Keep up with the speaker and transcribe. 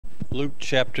Luke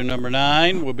chapter number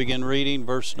 9, we'll begin reading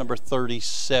verse number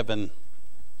 37.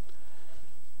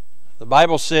 The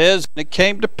Bible says, "And it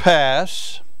came to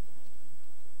pass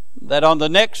that on the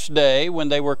next day, when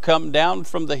they were come down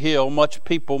from the hill, much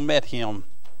people met him.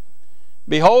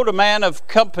 Behold, a man of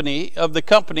the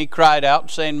company cried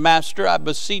out, saying, Master, I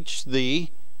beseech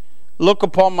thee, look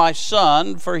upon my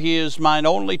son, for he is mine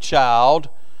only child.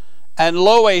 And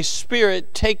lo, a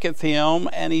spirit taketh him,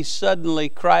 and he suddenly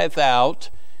crieth out,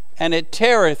 and it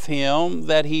teareth him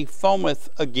that he foameth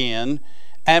again,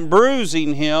 and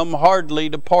bruising him hardly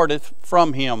departeth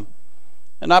from him.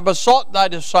 And I besought thy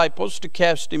disciples to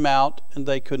cast him out, and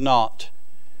they could not.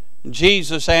 And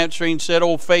Jesus answering said,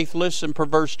 O faithless and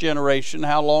perverse generation,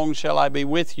 how long shall I be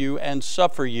with you and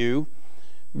suffer you?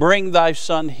 Bring thy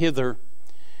son hither.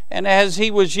 And as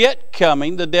he was yet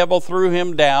coming, the devil threw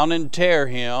him down and tare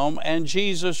him. And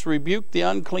Jesus rebuked the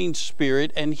unclean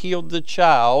spirit and healed the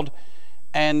child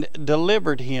and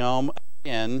delivered him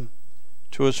again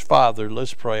to his father."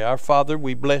 Let's pray. Our Father,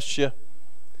 we bless you.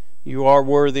 You are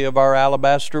worthy of our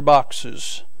alabaster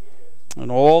boxes.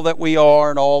 And all that we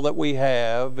are and all that we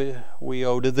have, we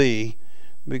owe to thee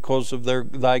because of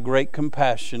thy great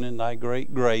compassion and thy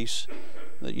great grace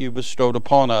that you bestowed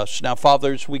upon us. Now,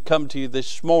 Father, as we come to you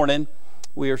this morning,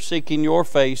 we are seeking your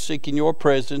face, seeking your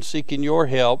presence, seeking your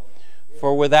help,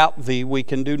 for without thee we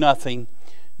can do nothing.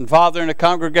 And Father, in a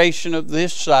congregation of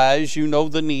this size, you know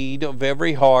the need of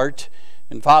every heart.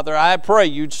 And Father, I pray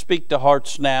you'd speak to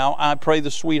hearts now. I pray the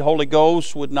sweet Holy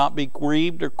Ghost would not be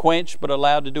grieved or quenched, but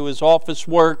allowed to do his office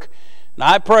work. And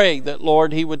I pray that,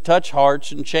 Lord, he would touch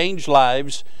hearts and change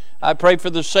lives. I pray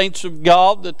for the saints of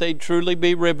God that they truly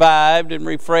be revived and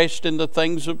refreshed in the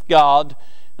things of God.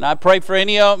 And I pray for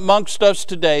any amongst us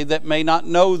today that may not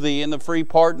know thee and the free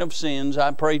pardon of sins.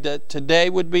 I pray that today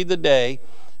would be the day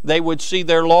they would see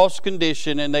their lost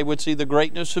condition and they would see the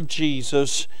greatness of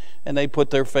Jesus and they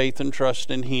put their faith and trust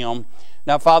in him.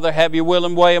 Now, Father, have your will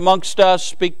and way amongst us.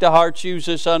 Speak to hearts. Use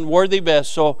this unworthy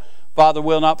vessel. Father,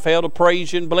 we'll not fail to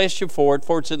praise you and bless you for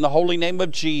it's in the holy name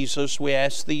of Jesus we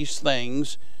ask these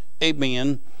things.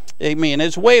 Amen. Amen.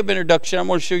 As a way of introduction, I'm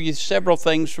going to show you several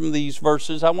things from these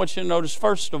verses. I want you to notice,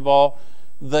 first of all,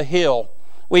 the hill.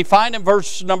 We find in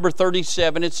verse number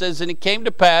 37, it says, "And it came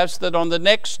to pass that on the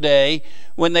next day,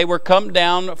 when they were come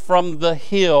down from the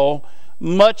hill,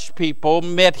 much people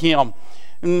met him."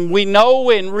 And we know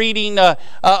in reading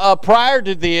prior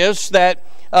to this that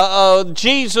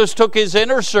Jesus took his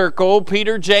inner circle,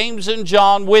 Peter, James, and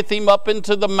John, with him up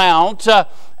into the mount,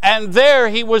 and there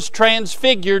he was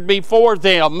transfigured before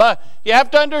them. You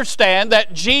have to understand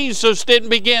that Jesus didn't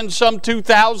begin some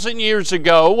 2,000 years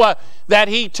ago, that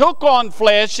he took on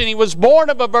flesh and he was born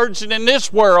of a virgin in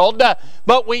this world,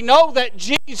 but we know that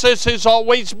Jesus has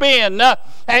always been.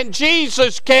 And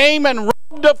Jesus came and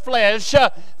robed of flesh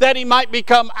that he might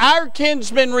become our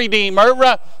kinsman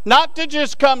redeemer, not to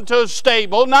just come to a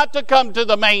stable, not to come to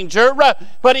the manger,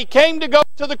 but he came to go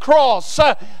to the cross,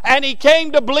 and he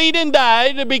came to bleed and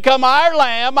die to become our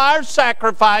lamb, our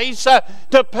sacrifice,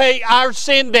 to pay our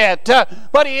sin debt.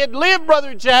 But he had lived,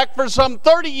 Brother Jack, for some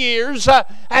 30 years,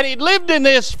 and he'd lived in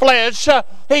this flesh.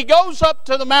 He goes up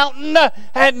to the mountain,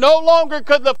 and no longer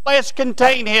could the flesh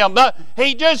contain him.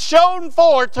 He just showed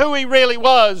forth who he really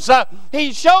was.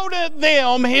 He showed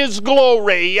them his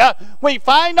glory. We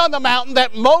find on the mountain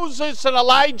that Moses and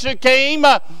Elijah came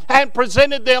and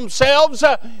presented themselves.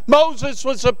 Moses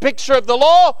was a picture of the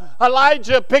law,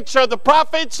 Elijah a picture of the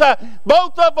prophets.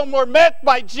 Both of them were met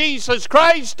by Jesus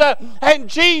Christ, and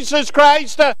Jesus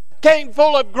Christ came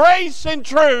full of grace and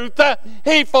truth.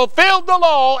 He fulfilled the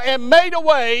law and made a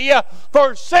way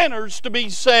for sinners to be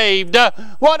saved.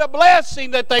 What a blessing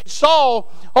that they saw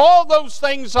all those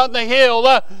things on the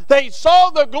hill. They saw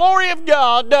the glory of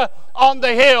God on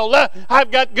the hill.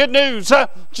 I've got good news.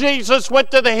 Jesus went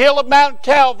to the hill of Mount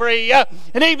Calvary,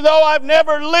 and even though I've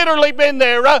never literally been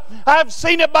there, I've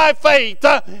seen it by faith,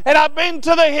 and I've been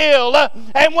to the hill,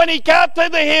 and when he got to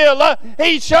the hill,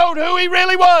 he showed who he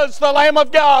really was, the Lamb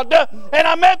of God, and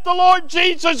I met the Lord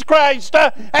Jesus Christ,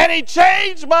 and he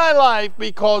changed my life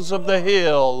because of the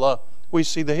hill. We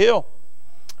see the hill.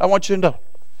 I want you to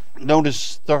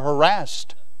notice the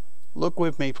harassed. Look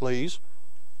with me, please.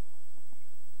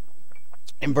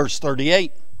 In verse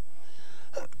 38,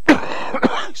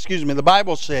 excuse me, the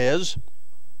Bible says,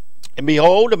 "And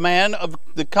behold, a man of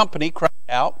the company cried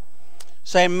out,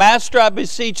 saying, Master, I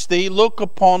beseech thee, look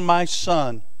upon my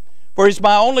son, for he is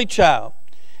my only child.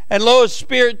 And lo, a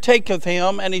spirit taketh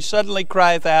him, and he suddenly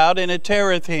crieth out, and it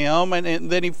teareth him, and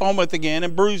then he foameth again,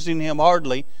 and bruising him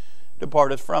hardly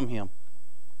departeth from him."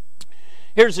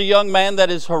 Here's a young man that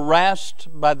is harassed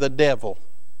by the devil.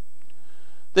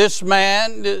 This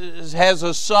man has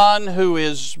a son who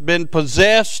has been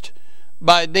possessed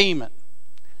by a demon.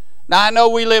 Now, I know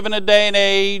we live in a day and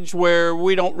age where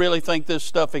we don't really think this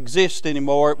stuff exists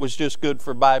anymore. It was just good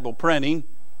for Bible printing.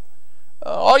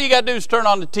 All you got to do is turn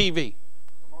on the TV.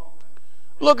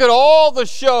 Look at all the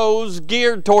shows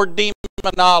geared toward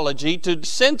demonology to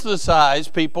synthesize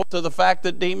people to the fact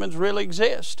that demons really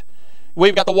exist.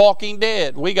 We've got the Walking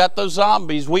Dead. We got the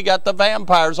zombies. We got the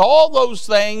vampires. All those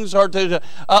things are to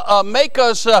make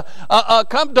us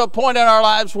come to a point in our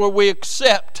lives where we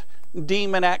accept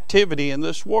demon activity in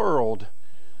this world.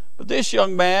 But this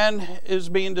young man is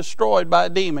being destroyed by a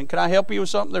demon. Can I help you with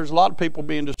something? There's a lot of people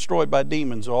being destroyed by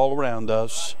demons all around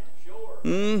us.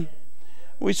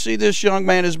 We see this young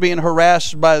man is being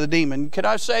harassed by the demon. Can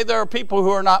I say there are people who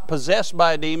are not possessed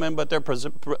by a demon, but they're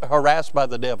harassed by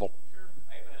the devil?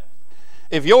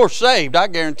 If you're saved, I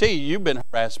guarantee you've been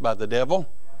harassed by the devil.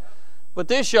 But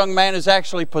this young man is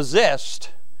actually possessed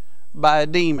by a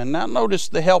demon. Now notice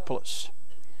the helpless.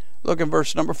 Look in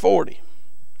verse number 40.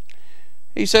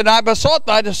 He said, I besought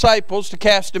thy disciples to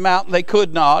cast him out, and they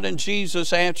could not. And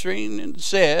Jesus answering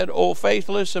said, O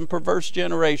faithless and perverse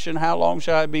generation, how long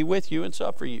shall I be with you and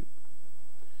suffer you?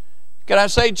 Can I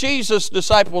say Jesus'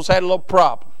 disciples had a little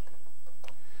problem?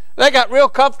 They got real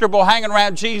comfortable hanging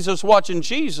around Jesus, watching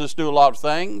Jesus do a lot of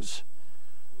things,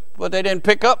 but they didn't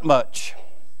pick up much.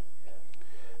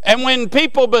 And when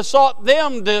people besought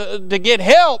them to get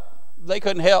help, they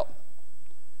couldn't help.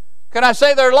 Can I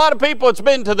say there are a lot of people that's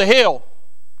been to the hill?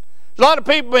 A lot of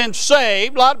people been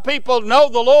saved. A lot of people know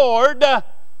the Lord,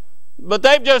 but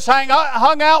they've just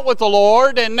hung out with the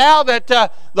Lord. And now that the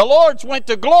Lord's went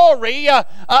to glory,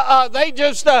 they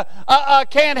just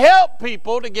can't help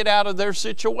people to get out of their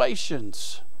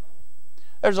situations.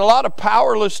 There's a lot of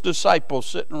powerless disciples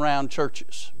sitting around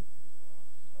churches.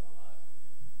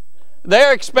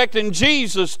 They're expecting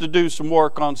Jesus to do some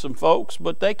work on some folks,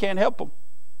 but they can't help them.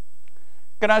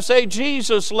 Can I say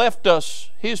Jesus left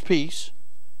us His peace?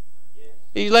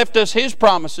 He left us His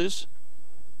promises,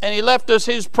 and He left us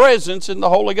His presence in the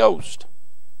Holy Ghost.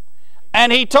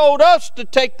 And He told us to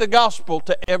take the gospel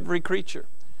to every creature.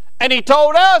 And He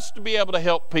told us to be able to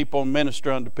help people and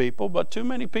minister unto people, but too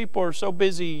many people are so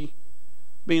busy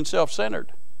being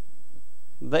self-centered.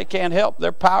 They can't help.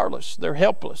 They're powerless. They're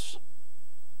helpless.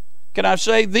 Can I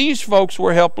say these folks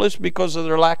were helpless because of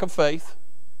their lack of faith,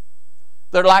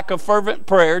 their lack of fervent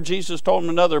prayer. Jesus told them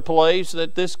in another place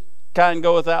that this kind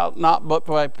goeth out not but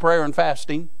by prayer and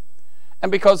fasting, and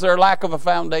because of their lack of a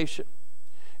foundation.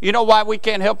 You know why we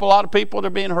can't help a lot of people that are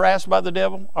being harassed by the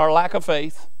devil? Our lack of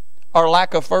faith, our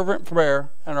lack of fervent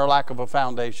prayer, and our lack of a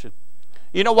foundation.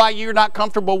 You know why you're not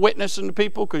comfortable witnessing to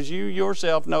people? Because you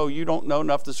yourself know you don't know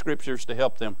enough of the Scriptures to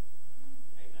help them.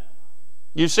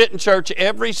 You sit in church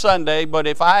every Sunday, but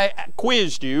if I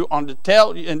quizzed you on to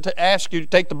tell and to ask you to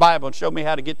take the Bible and show me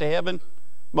how to get to heaven,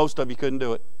 most of you couldn't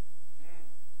do it.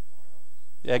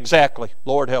 Exactly.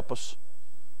 Lord help us.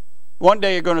 One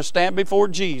day you're going to stand before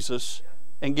Jesus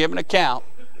and give an account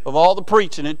of all the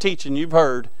preaching and teaching you've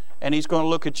heard, and He's going to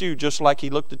look at you just like He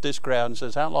looked at this crowd and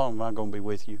says, how long am I going to be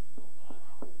with you?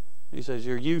 He says,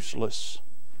 you're useless.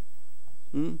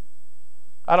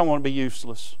 I don't want to be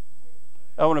useless.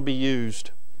 I want to be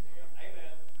used.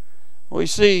 We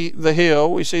see the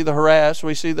hill, we see the harassed,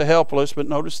 we see the helpless, but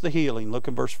notice the healing. Look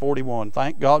in verse 41.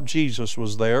 Thank God Jesus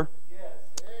was there.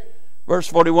 Verse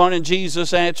 41, and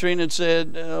Jesus answering and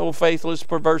said, O faithless,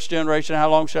 perverse generation, how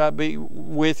long shall I be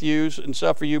with you and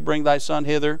suffer you? Bring thy son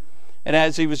hither. And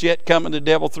as he was yet coming, the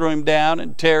devil threw him down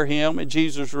and tear him. And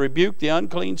Jesus rebuked the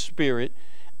unclean spirit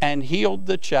and healed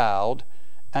the child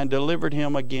and delivered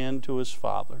him again to his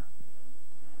father.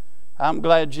 I'm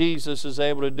glad Jesus is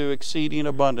able to do exceeding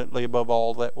abundantly above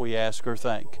all that we ask or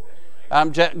think.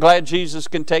 I'm glad Jesus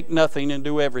can take nothing and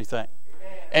do everything.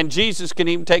 And Jesus can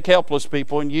even take helpless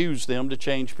people and use them to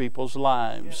change people's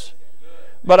lives.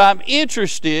 But I'm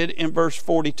interested in verse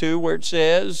 42 where it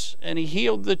says, and he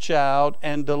healed the child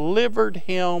and delivered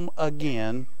him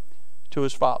again to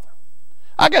his father.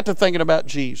 I got to thinking about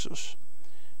Jesus.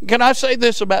 Can I say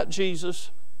this about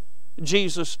Jesus?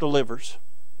 Jesus delivers.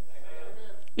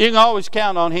 You can always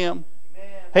count on Him.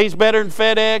 He's better than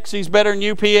FedEx. He's better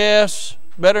than UPS.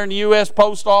 Better than the U.S.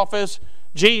 Post Office.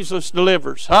 Jesus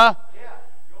delivers. Huh?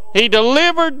 He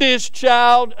delivered this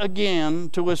child again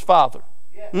to his father.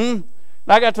 I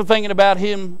got to thinking about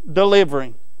Him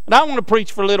delivering. And I want to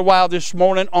preach for a little while this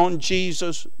morning on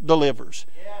Jesus delivers.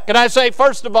 Can I say,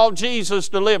 first of all, Jesus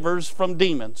delivers from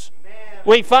demons.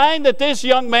 We find that this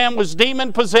young man was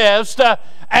demon-possessed,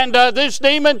 and this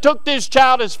demon took this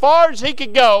child as far as he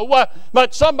could go,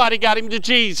 but somebody got him to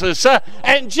Jesus.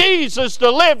 And Jesus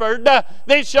delivered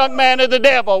this young man of the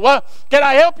devil. Can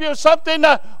I help you with something?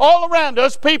 All around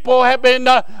us, people have been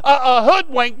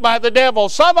hoodwinked by the devil.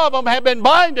 Some of them have been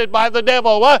blinded by the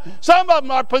devil. Some of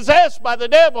them are possessed by the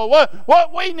devil.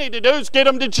 What we need to do is get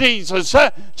them to Jesus.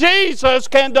 Jesus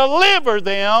can deliver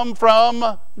them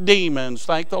from demons.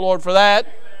 Thank the Lord for that.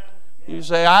 You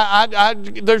say,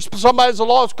 there's somebody's a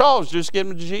lost cause. Just give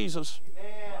them to Jesus.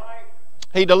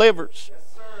 He delivers.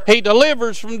 He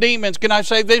delivers from demons. Can I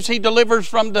say this? He delivers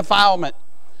from defilement.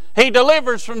 He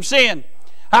delivers from sin.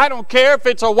 I don't care if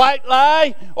it's a white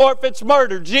lie or if it's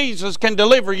murder. Jesus can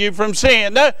deliver you from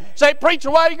sin. Say, preacher,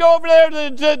 why do you go over there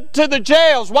to the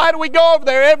jails? Why do we go over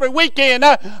there every weekend?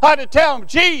 To tell them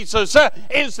Jesus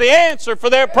is the answer for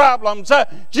their problems.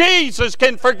 Jesus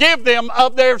can forgive them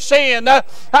of their sin.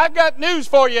 I've got news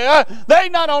for you. They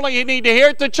not only need to hear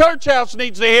it, the church house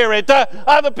needs to hear it.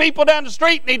 The people down the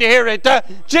street need to hear it.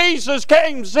 Jesus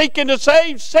came seeking to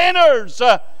save sinners,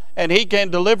 and He can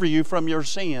deliver you from your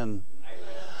sin.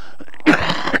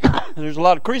 There's a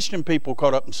lot of Christian people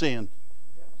caught up in sin.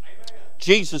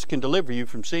 Jesus can deliver you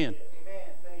from sin.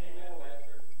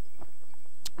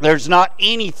 There's not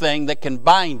anything that can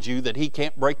bind you that He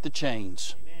can't break the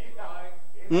chains.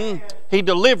 He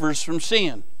delivers from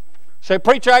sin. Say,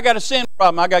 preacher, I got a sin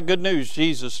problem. I got good news.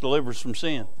 Jesus delivers from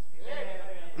sin.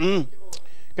 Can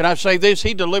I say this?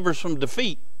 He delivers from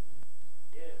defeat.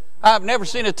 I've never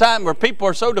seen a time where people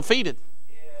are so defeated.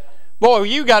 Boy,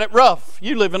 you got it rough.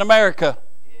 You live in America.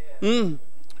 You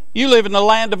live in the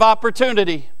land of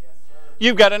opportunity.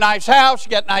 You've got a nice house,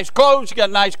 you got nice clothes, you got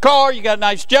a nice car, you got a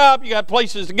nice job, you got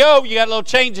places to go, you got a little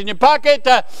change in your pocket.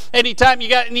 Anytime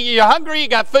you're hungry, you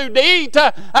got food to eat.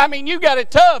 I mean, you got it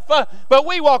tough. But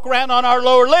we walk around on our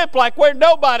lower lip like we're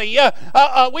nobody.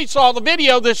 We saw the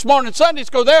video this morning, Sunday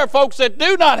school. There are folks that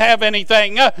do not have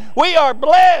anything. We are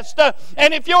blessed.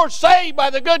 And if you're saved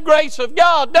by the good grace of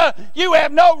God, you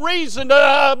have no reason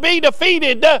to be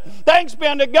defeated. Thanks be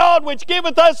unto God, which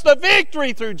giveth us the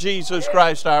victory through Jesus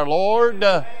Christ our Lord.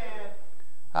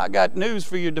 I got news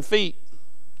for your defeat.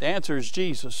 The answer is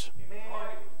Jesus.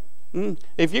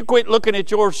 If you quit looking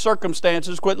at your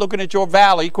circumstances, quit looking at your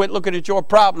valley, quit looking at your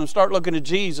problems, start looking at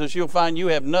Jesus, you'll find you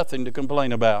have nothing to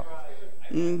complain about.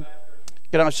 Can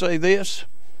I say this?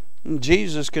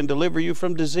 Jesus can deliver you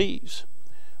from disease.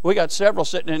 We got several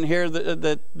sitting in here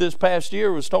that this past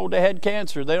year was told they had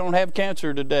cancer. They don't have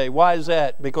cancer today. Why is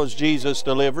that? Because Jesus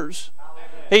delivers.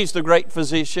 He's the great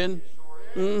physician.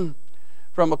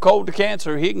 From a cold to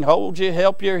cancer, He can hold you,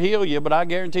 help you, heal you. But I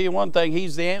guarantee you one thing,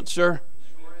 He's the answer.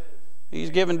 He's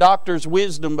given doctors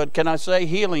wisdom, but can I say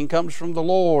healing comes from the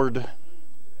Lord?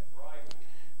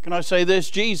 Can I say this?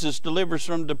 Jesus delivers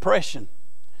from depression.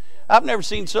 I've never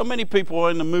seen so many people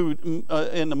in the mood,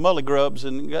 in the mully grubs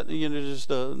and just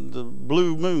the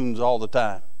blue moons all the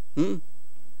time.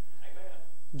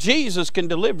 Jesus can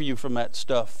deliver you from that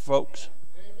stuff, folks.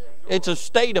 It's a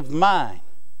state of mind.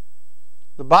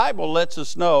 The Bible lets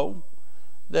us know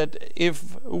that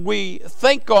if we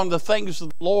think on the things of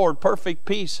the Lord, perfect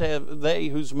peace have they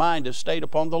whose mind is stayed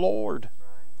upon the Lord.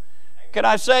 Can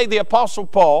I say the Apostle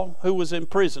Paul, who was in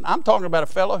prison, I'm talking about a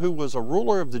fellow who was a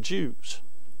ruler of the Jews.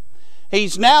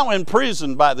 He's now in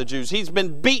prison by the Jews. He's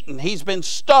been beaten. He's been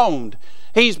stoned.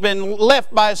 He's been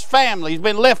left by his family. He's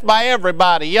been left by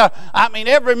everybody. I mean,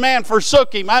 every man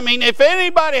forsook him. I mean, if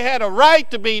anybody had a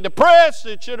right to be depressed,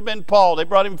 it should have been Paul. They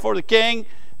brought him before the king.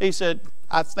 He said,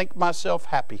 I think myself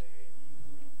happy.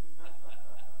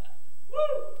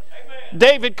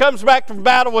 David comes back from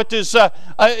battle with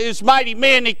his mighty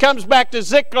men. He comes back to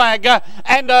Ziklag,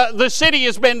 and the city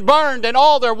has been burned, and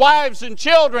all their wives and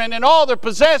children and all their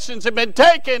possessions have been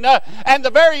taken. And the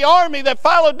very army that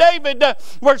followed David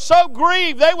were so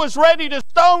grieved they was ready to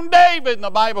stone David. And the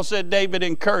Bible said David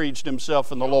encouraged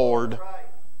himself in the Lord.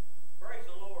 Praise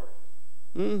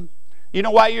the Lord. You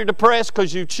know why you're depressed?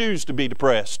 Because you choose to be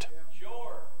depressed.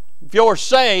 Sure. If you're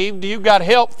saved, you've got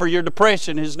help for your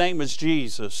depression. His name is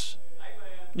Jesus.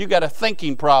 You got a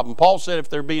thinking problem. Paul said if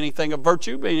there be anything of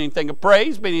virtue, be anything of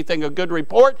praise, be anything of good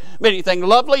report, be anything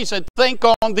lovely, he said think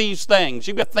on these things.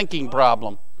 You've got a thinking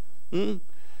problem.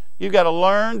 You've got to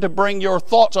learn to bring your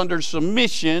thoughts under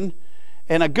submission,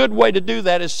 and a good way to do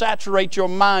that is saturate your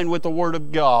mind with the Word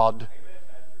of God.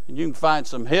 And you can find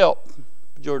some help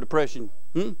with your depression.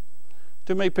 Too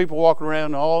many people walking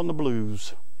around all in the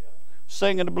blues.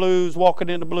 Singing the blues, walking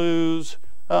in the blues.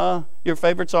 Your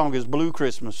favorite song is Blue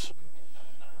Christmas.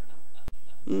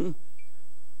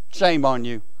 Shame on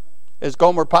you. As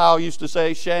Gomer Pyle used to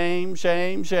say, shame,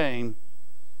 shame, shame.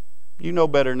 You know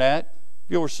better than that.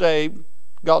 If you're saved,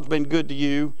 God's been good to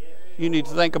you. You need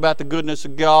to think about the goodness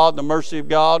of God, the mercy of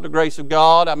God, the grace of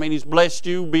God. I mean, He's blessed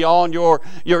you beyond your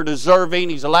deserving.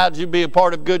 He's allowed you to be a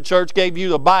part of good church, gave you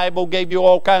the Bible, gave you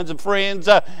all kinds of friends,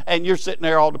 and you're sitting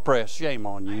there all depressed. Shame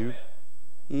on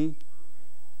you.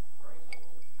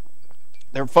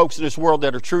 There are folks in this world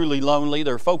that are truly lonely.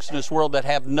 There are folks in this world that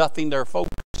have nothing. There are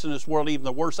folks in this world, even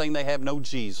the worst thing they have, no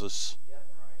Jesus.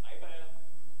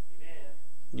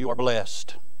 You are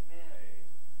blessed.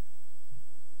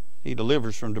 He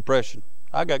delivers from depression.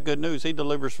 I got good news. He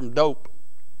delivers from dope.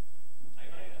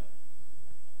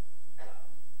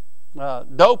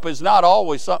 Dope is not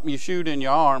always something you shoot in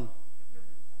your arm.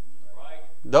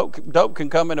 Dope can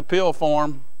come in a pill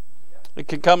form. It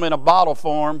can come in a bottle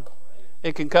form.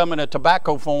 It can come in a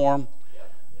tobacco form.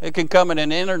 It can come in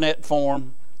an internet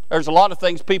form. There's a lot of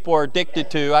things people are addicted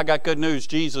to. I got good news.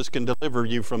 Jesus can deliver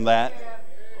you from that.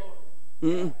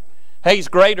 He's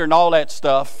greater than all that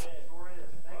stuff.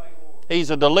 He's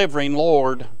a delivering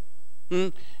Lord.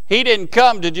 He didn't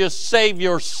come to just save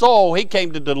your soul. He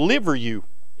came to deliver you.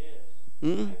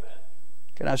 Can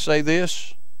I say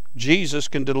this? Jesus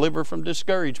can deliver from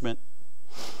discouragement.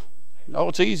 Oh,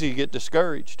 it's easy to get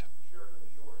discouraged.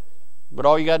 But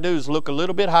all you got to do is look a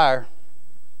little bit higher.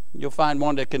 You'll find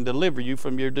one that can deliver you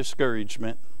from your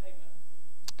discouragement.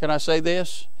 Can I say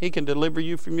this? He can deliver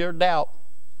you from your doubt.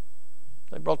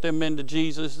 They brought them men to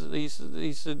Jesus. He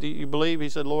said, do you believe? He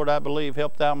said, Lord, I believe.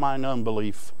 Help thou mine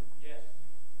unbelief. Yes.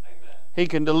 Amen. He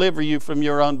can deliver you from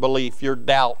your unbelief, your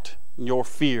doubt, your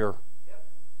fear. Yep.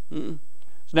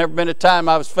 There's never been a time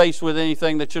I was faced with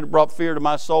anything that should have brought fear to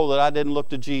my soul that I didn't look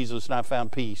to Jesus and I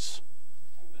found peace.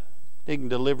 Amen. He can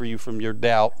deliver you from your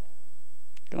doubt.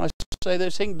 Can I say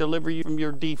this? He can deliver you from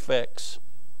your defects.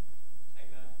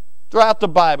 Throughout the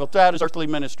Bible, throughout His earthly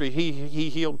ministry, He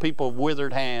healed people with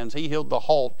withered hands. He healed the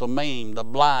halt, the maimed, the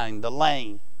blind, the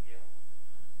lame.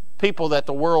 People that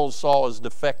the world saw as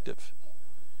defective.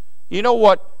 You know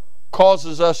what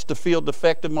causes us to feel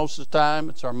defective most of the time?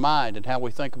 It's our mind and how we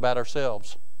think about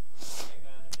ourselves.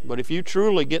 But if you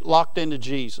truly get locked into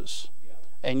Jesus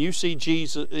and you see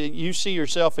Jesus, you see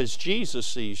yourself as Jesus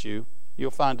sees you,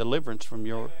 you'll find deliverance from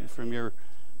your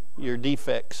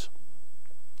defects.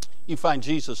 You find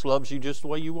Jesus loves you just the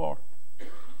way you are.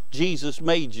 Jesus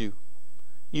made you.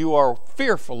 You are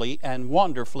fearfully and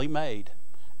wonderfully made.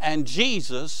 And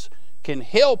Jesus can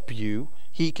help you.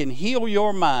 He can heal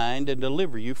your mind and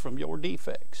deliver you from your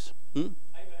defects. Amen.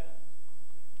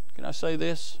 Can I say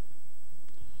this?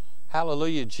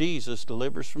 Hallelujah, Jesus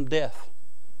delivers from death.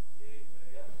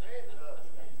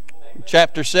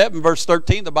 Chapter 7, verse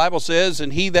 13, the Bible says,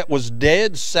 and he that was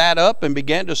dead sat up and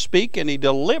began to speak, and He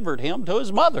delivered him to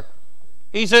his mother.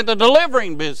 He's in the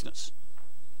delivering business.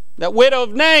 That widow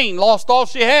of Nain lost all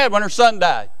she had when her son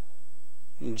died.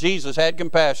 And Jesus had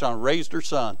compassion on her, raised her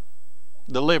son,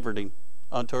 delivered him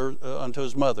unto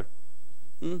his mother.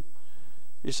 You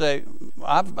say,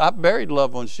 I've buried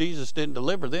loved ones. Jesus didn't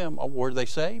deliver them. Were they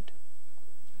saved?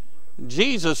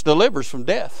 Jesus delivers from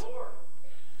death.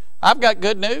 I've got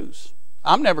good news.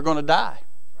 I'm never going to die.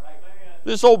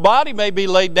 This old body may be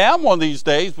laid down one of these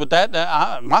days, but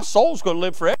my soul's going to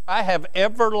live forever. I have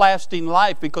everlasting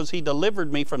life because He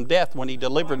delivered me from death when He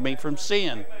delivered me from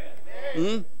sin.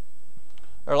 There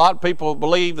are a lot of people who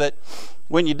believe that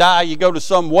when you die, you go to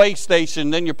some way station,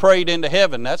 then you're prayed into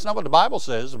heaven. That's not what the Bible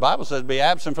says. The Bible says, be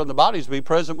absent from the bodies, be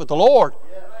present with the Lord.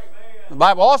 The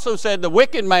Bible also said the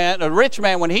wicked man, the rich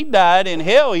man, when he died in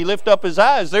hell, he lifted up his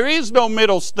eyes. There is no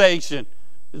middle station.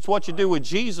 It's what you do with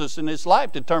Jesus in this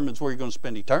life determines where you're going to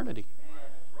spend eternity.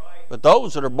 But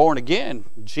those that are born again,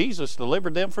 Jesus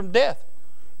delivered them from death.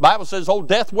 The Bible says, oh,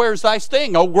 death, where's thy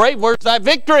sting? Oh, grave, where's thy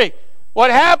victory?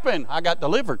 What happened? I got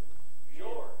delivered.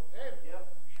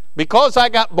 Because I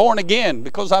got born again,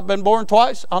 because I've been born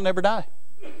twice, I'll never die.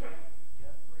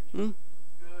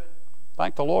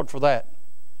 Thank the Lord for that.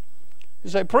 You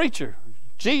say, preacher,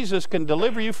 Jesus can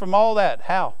deliver you from all that.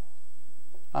 How?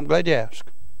 I'm glad you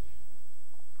asked.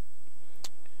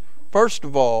 First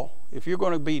of all, if you're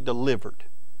going to be delivered,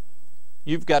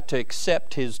 you've got to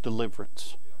accept His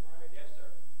deliverance.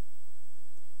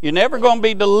 You're never going to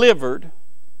be delivered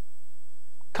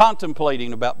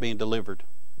contemplating about being delivered.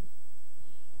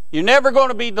 You're never going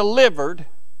to be delivered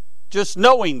just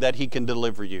knowing that He can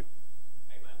deliver you.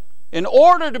 In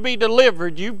order to be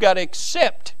delivered, you've got to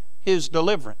accept His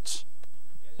deliverance.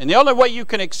 And the only way you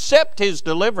can accept His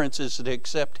deliverance is to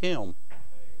accept Him.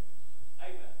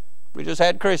 We just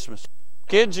had Christmas.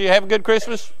 Kids, you have a good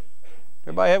Christmas?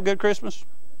 Everybody have a good Christmas?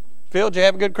 Phil, did you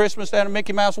have a good Christmas down in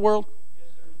Mickey Mouse World?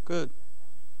 Good.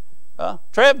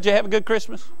 Trev, did you have a good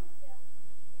Christmas?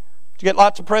 Did you get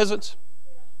lots of presents?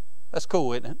 That's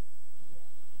cool, isn't it?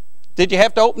 Did you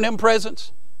have to open them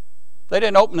presents? They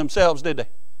didn't open themselves, did they?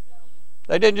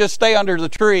 They didn't just stay under the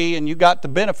tree and you got the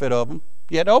benefit of them.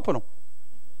 You had to open them.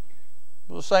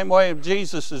 Well, the same way of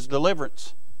Jesus'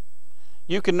 deliverance.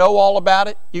 You can know all about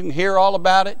it. You can hear all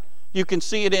about it. You can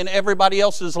see it in everybody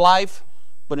else's life.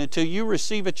 But until you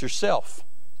receive it yourself,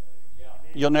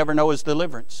 you'll never know His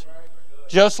deliverance.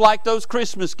 Just like those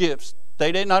Christmas gifts.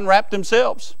 They didn't unwrap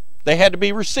themselves. They had to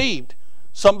be received.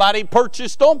 Somebody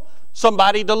purchased them.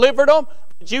 Somebody delivered them.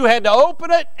 But you had to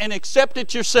open it and accept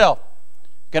it yourself.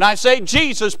 Can I say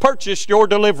Jesus purchased your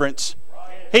deliverance?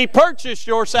 He purchased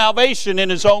your salvation in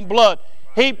His own blood.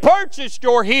 He purchased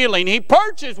your healing. He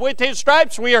purchased, with His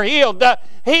stripes we are healed.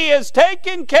 He has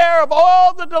taken care of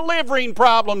all the delivering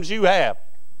problems you have.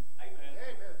 Amen.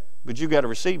 But you've got to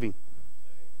receive Him.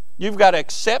 You've got to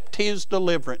accept His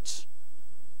deliverance.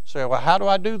 Say, well, how do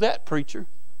I do that, preacher?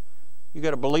 You've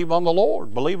got to believe on the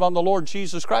Lord. Believe on the Lord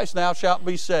Jesus Christ, thou shalt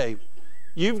be saved.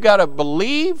 You've got to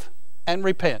believe and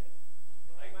repent.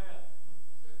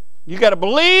 You've got to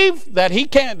believe that He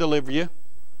can deliver you,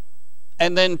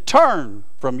 and then turn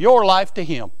from your life to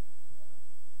Him.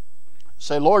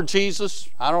 Say, Lord Jesus,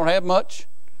 I don't have much,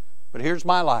 but here's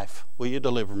my life. Will you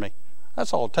deliver me?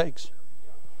 That's all it takes.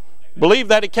 Believe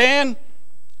that He can,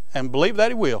 and believe that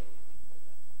He will.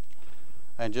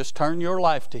 And just turn your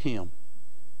life to Him.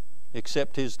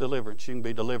 Accept His deliverance. You can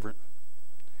be delivered.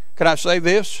 Can I say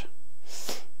this?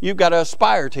 You've got to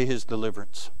aspire to His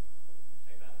deliverance.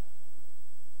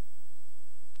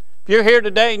 If you're here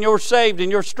today and you're saved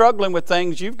and you're struggling with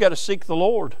things, you've got to seek the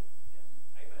Lord.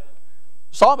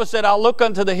 The psalmist said, I'll look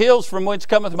unto the hills from whence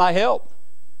cometh my help.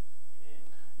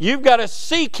 You've got to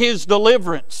seek His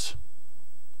deliverance.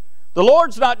 The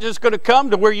Lord's not just going to come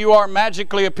to where you are,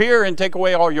 magically appear and take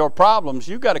away all your problems.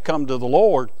 You've got to come to the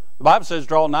Lord. The Bible says,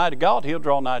 draw nigh to God, He'll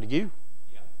draw nigh to you.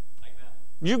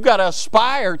 You've got to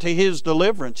aspire to His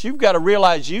deliverance. You've got to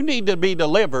realize you need to be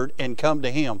delivered and come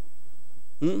to Him.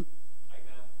 Do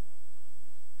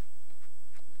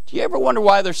you ever wonder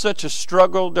why there's such a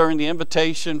struggle during the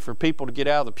invitation for people to get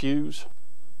out of the pews?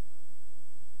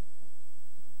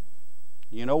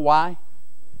 You know why?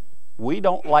 We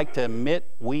don't like to admit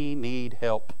we need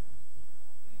help.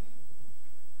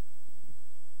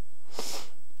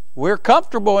 We're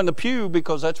comfortable in the pew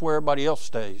because that's where everybody else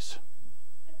stays.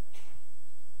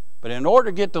 But in order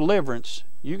to get deliverance,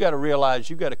 you got to realize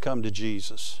you got to come to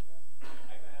Jesus.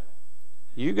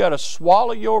 You got to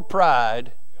swallow your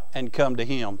pride and come to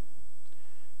Him.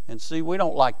 And see, we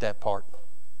don't like that part.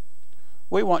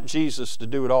 We want Jesus to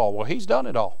do it all. Well, He's done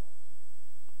it all.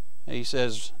 And He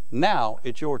says, now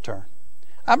it's your turn.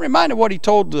 I'm reminded what He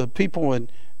told the people in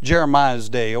Jeremiah's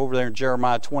day, over there in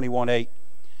Jeremiah 21:8.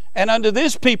 And unto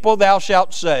this people thou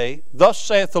shalt say, thus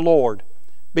saith the Lord,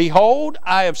 behold,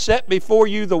 I have set before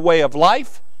you the way of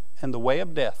life and the way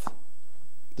of death.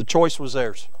 The choice was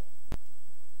theirs.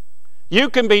 You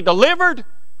can be delivered,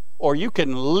 or you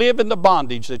can live in the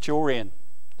bondage that you're in.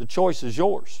 The choice is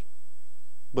yours.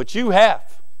 But you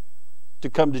have to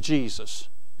come to Jesus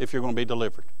if you're going to be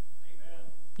delivered. Amen.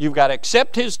 You've got to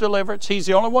accept His deliverance. He's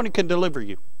the only one who can deliver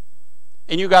you.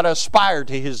 And you've got to aspire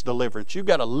to His deliverance. You've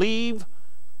got to leave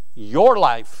your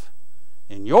life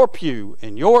in your pew,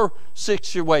 in your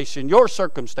situation, your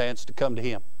circumstance to come to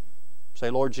Him. Say,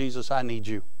 Lord Jesus, I need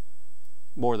you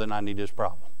more than I need this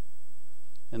problem.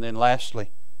 And then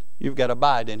lastly, you've got to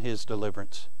abide in His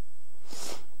deliverance.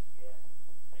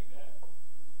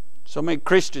 So many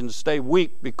Christians stay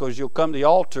weak because you'll come to the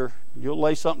altar, you'll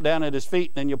lay something down at His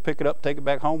feet, and then you'll pick it up, take it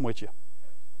back home with you.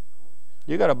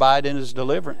 You've got to abide in His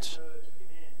deliverance.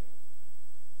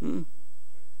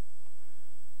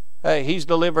 Hey, He's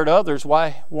delivered others.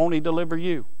 Why won't He deliver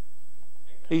you?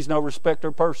 He's no respecter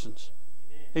of persons.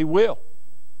 He will,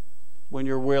 when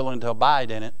you're willing to abide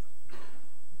in it.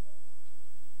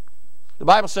 The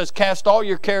Bible says, cast all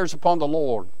your cares upon the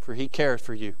Lord, for He cares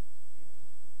for you.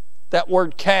 That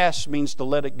word cast means to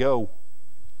let it go.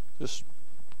 Just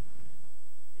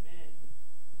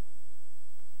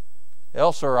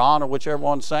Elsa or Anna, whichever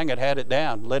one sang it, had it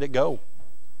down. Let it go.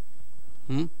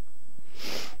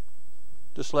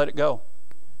 Just let it go.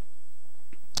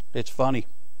 It's funny.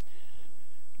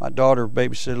 My daughter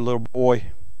babysitted a little boy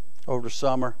over the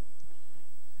summer,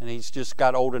 and he's just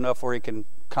got old enough where he can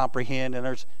comprehend,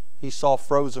 and he saw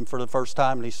Frozen for the first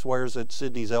time, and he swears that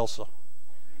Sydney's Elsa.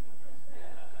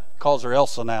 Calls her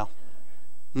Elsa now.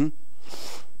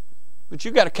 But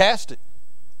you got to cast it.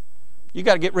 You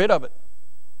got to get rid of it.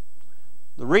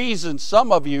 The reason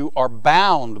some of you are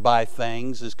bound by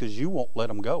things is because you won't let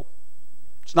them go.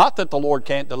 It's not that the Lord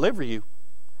can't deliver you.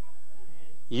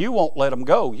 You won't let them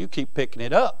go. You keep picking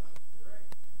it up.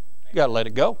 You got to let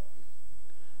it go.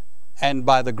 And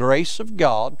by the grace of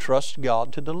God, trust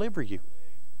God to deliver you.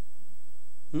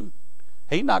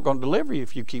 He's not going to deliver you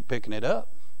if you keep picking it up.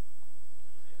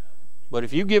 But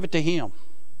if you give it to Him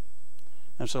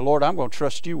and say, Lord, I'm going to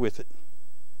trust you with it,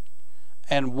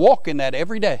 and walk in that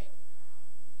every day,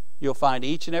 you'll find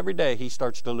each and every day He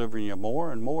starts delivering you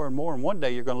more and more and more. And one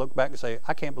day you're going to look back and say,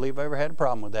 I can't believe I ever had a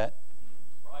problem with that.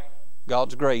 Right.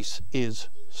 God's grace is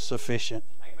sufficient.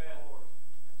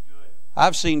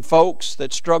 I've seen folks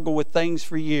that struggle with things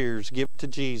for years give it to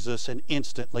Jesus and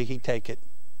instantly He take it.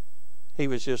 He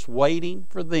was just waiting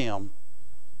for them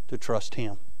to trust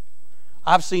Him.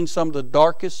 I've seen some of the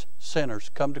darkest sinners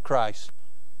come to Christ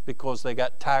because they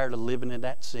got tired of living in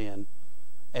that sin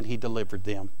and He delivered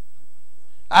them.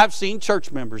 I've seen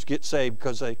church members get saved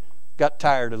because they got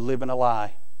tired of living a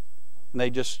lie and they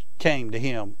just came to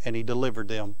Him and He delivered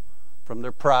them from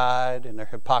their pride and their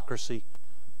hypocrisy.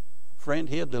 Friend,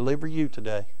 He'll deliver you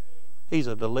today. He's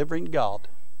a delivering God.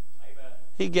 Amen.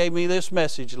 He gave me this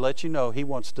message to let you know He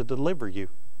wants to deliver you.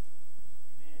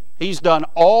 He's done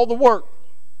all the work.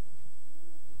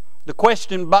 The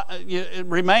question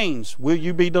remains, will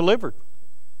you be delivered?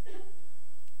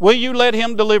 Will you let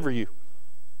Him deliver you?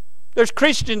 There's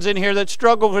Christians in here that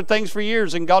struggle with things for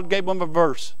years and God gave them a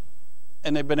verse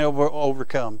and they've been able to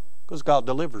overcome because God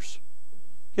delivers.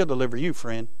 He'll deliver you,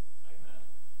 friend.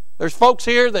 There's folks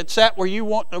here that sat where you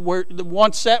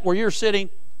once sat where you're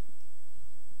sitting,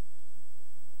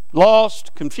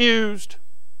 lost, confused,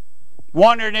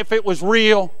 wondering if it was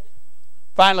real.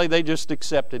 Finally, they just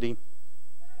accepted Him.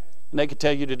 And they can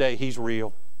tell you today He's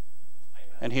real.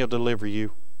 And He'll deliver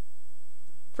you.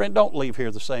 Friend, don't leave here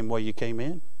the same way you came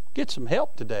in. Get some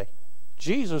help today.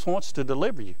 Jesus wants to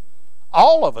deliver you.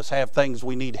 All of us have things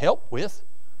we need help with.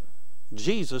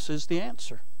 Jesus is the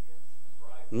answer.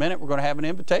 In a minute, we're going to have an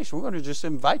invitation. We're going to just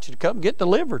invite you to come get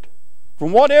delivered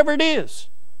from whatever it is.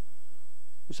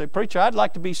 You say, preacher, I'd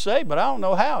like to be saved, but I don't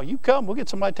know how. You come, we'll get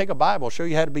somebody to take a Bible, show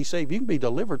you how to be saved. You can be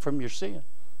delivered from your sin.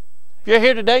 If you're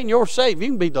here today and you're saved, you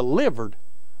can be delivered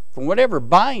from whatever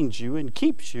binds you and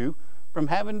keeps you from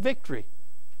having victory.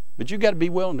 But you've got to be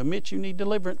willing to admit you need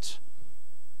deliverance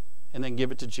and then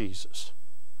give it to Jesus.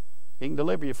 He can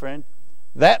deliver you, friend.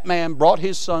 That man brought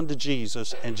his son to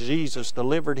Jesus, and Jesus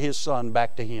delivered his son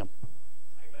back to him.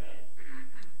 Amen.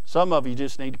 Some of you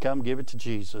just need to come give it to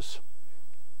Jesus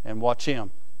and watch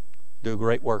Him do a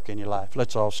great work in your life.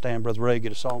 Let's all stand. Brother Ray,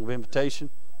 get a song of invitation.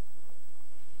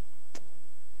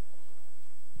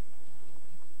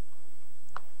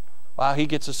 While he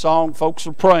gets a song, folks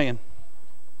are praying.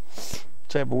 Let's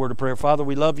have a word of prayer. Father,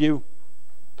 we love you.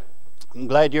 I'm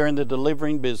glad you're in the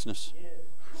delivering business.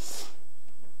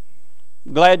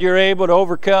 I'm glad you're able to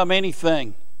overcome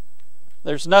anything.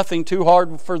 There's nothing too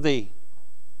hard for Thee.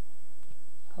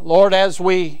 Lord, as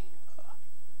we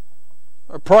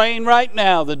are praying right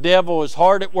now, the devil is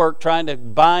hard at work trying to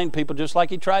bind people just like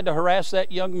he tried to harass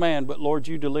that young man. But Lord,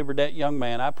 you delivered that young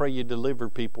man. I pray you deliver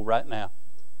people right now.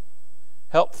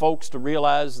 Help folks to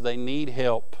realize they need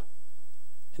help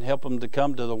and help them to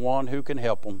come to the one who can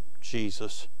help them,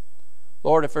 Jesus.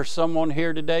 Lord, if there's someone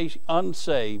here today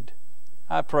unsaved,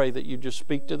 I pray that you just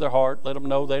speak to their heart. Let them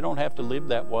know they don't have to live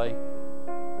that way.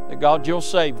 That God, you'll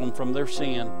save them from their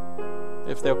sin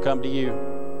if they'll come to you.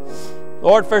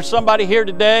 Lord, if there's somebody here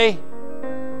today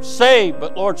saved,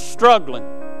 but Lord, struggling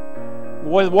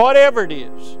with whatever it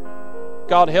is,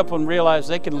 God, help them realize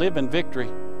they can live in victory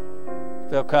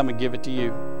if they'll come and give it to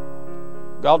you.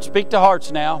 God, speak to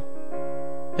hearts now.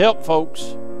 Help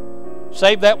folks.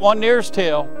 Save that one nearest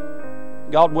tail.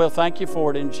 God will thank you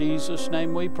for it. In Jesus'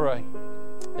 name we pray.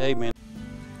 Amen.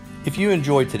 If you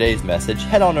enjoyed today's message,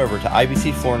 head on over to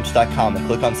ibcflorence.com and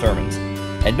click on sermons.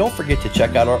 And don't forget to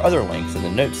check out our other links in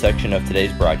the notes section of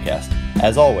today's broadcast.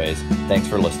 As always, thanks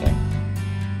for listening.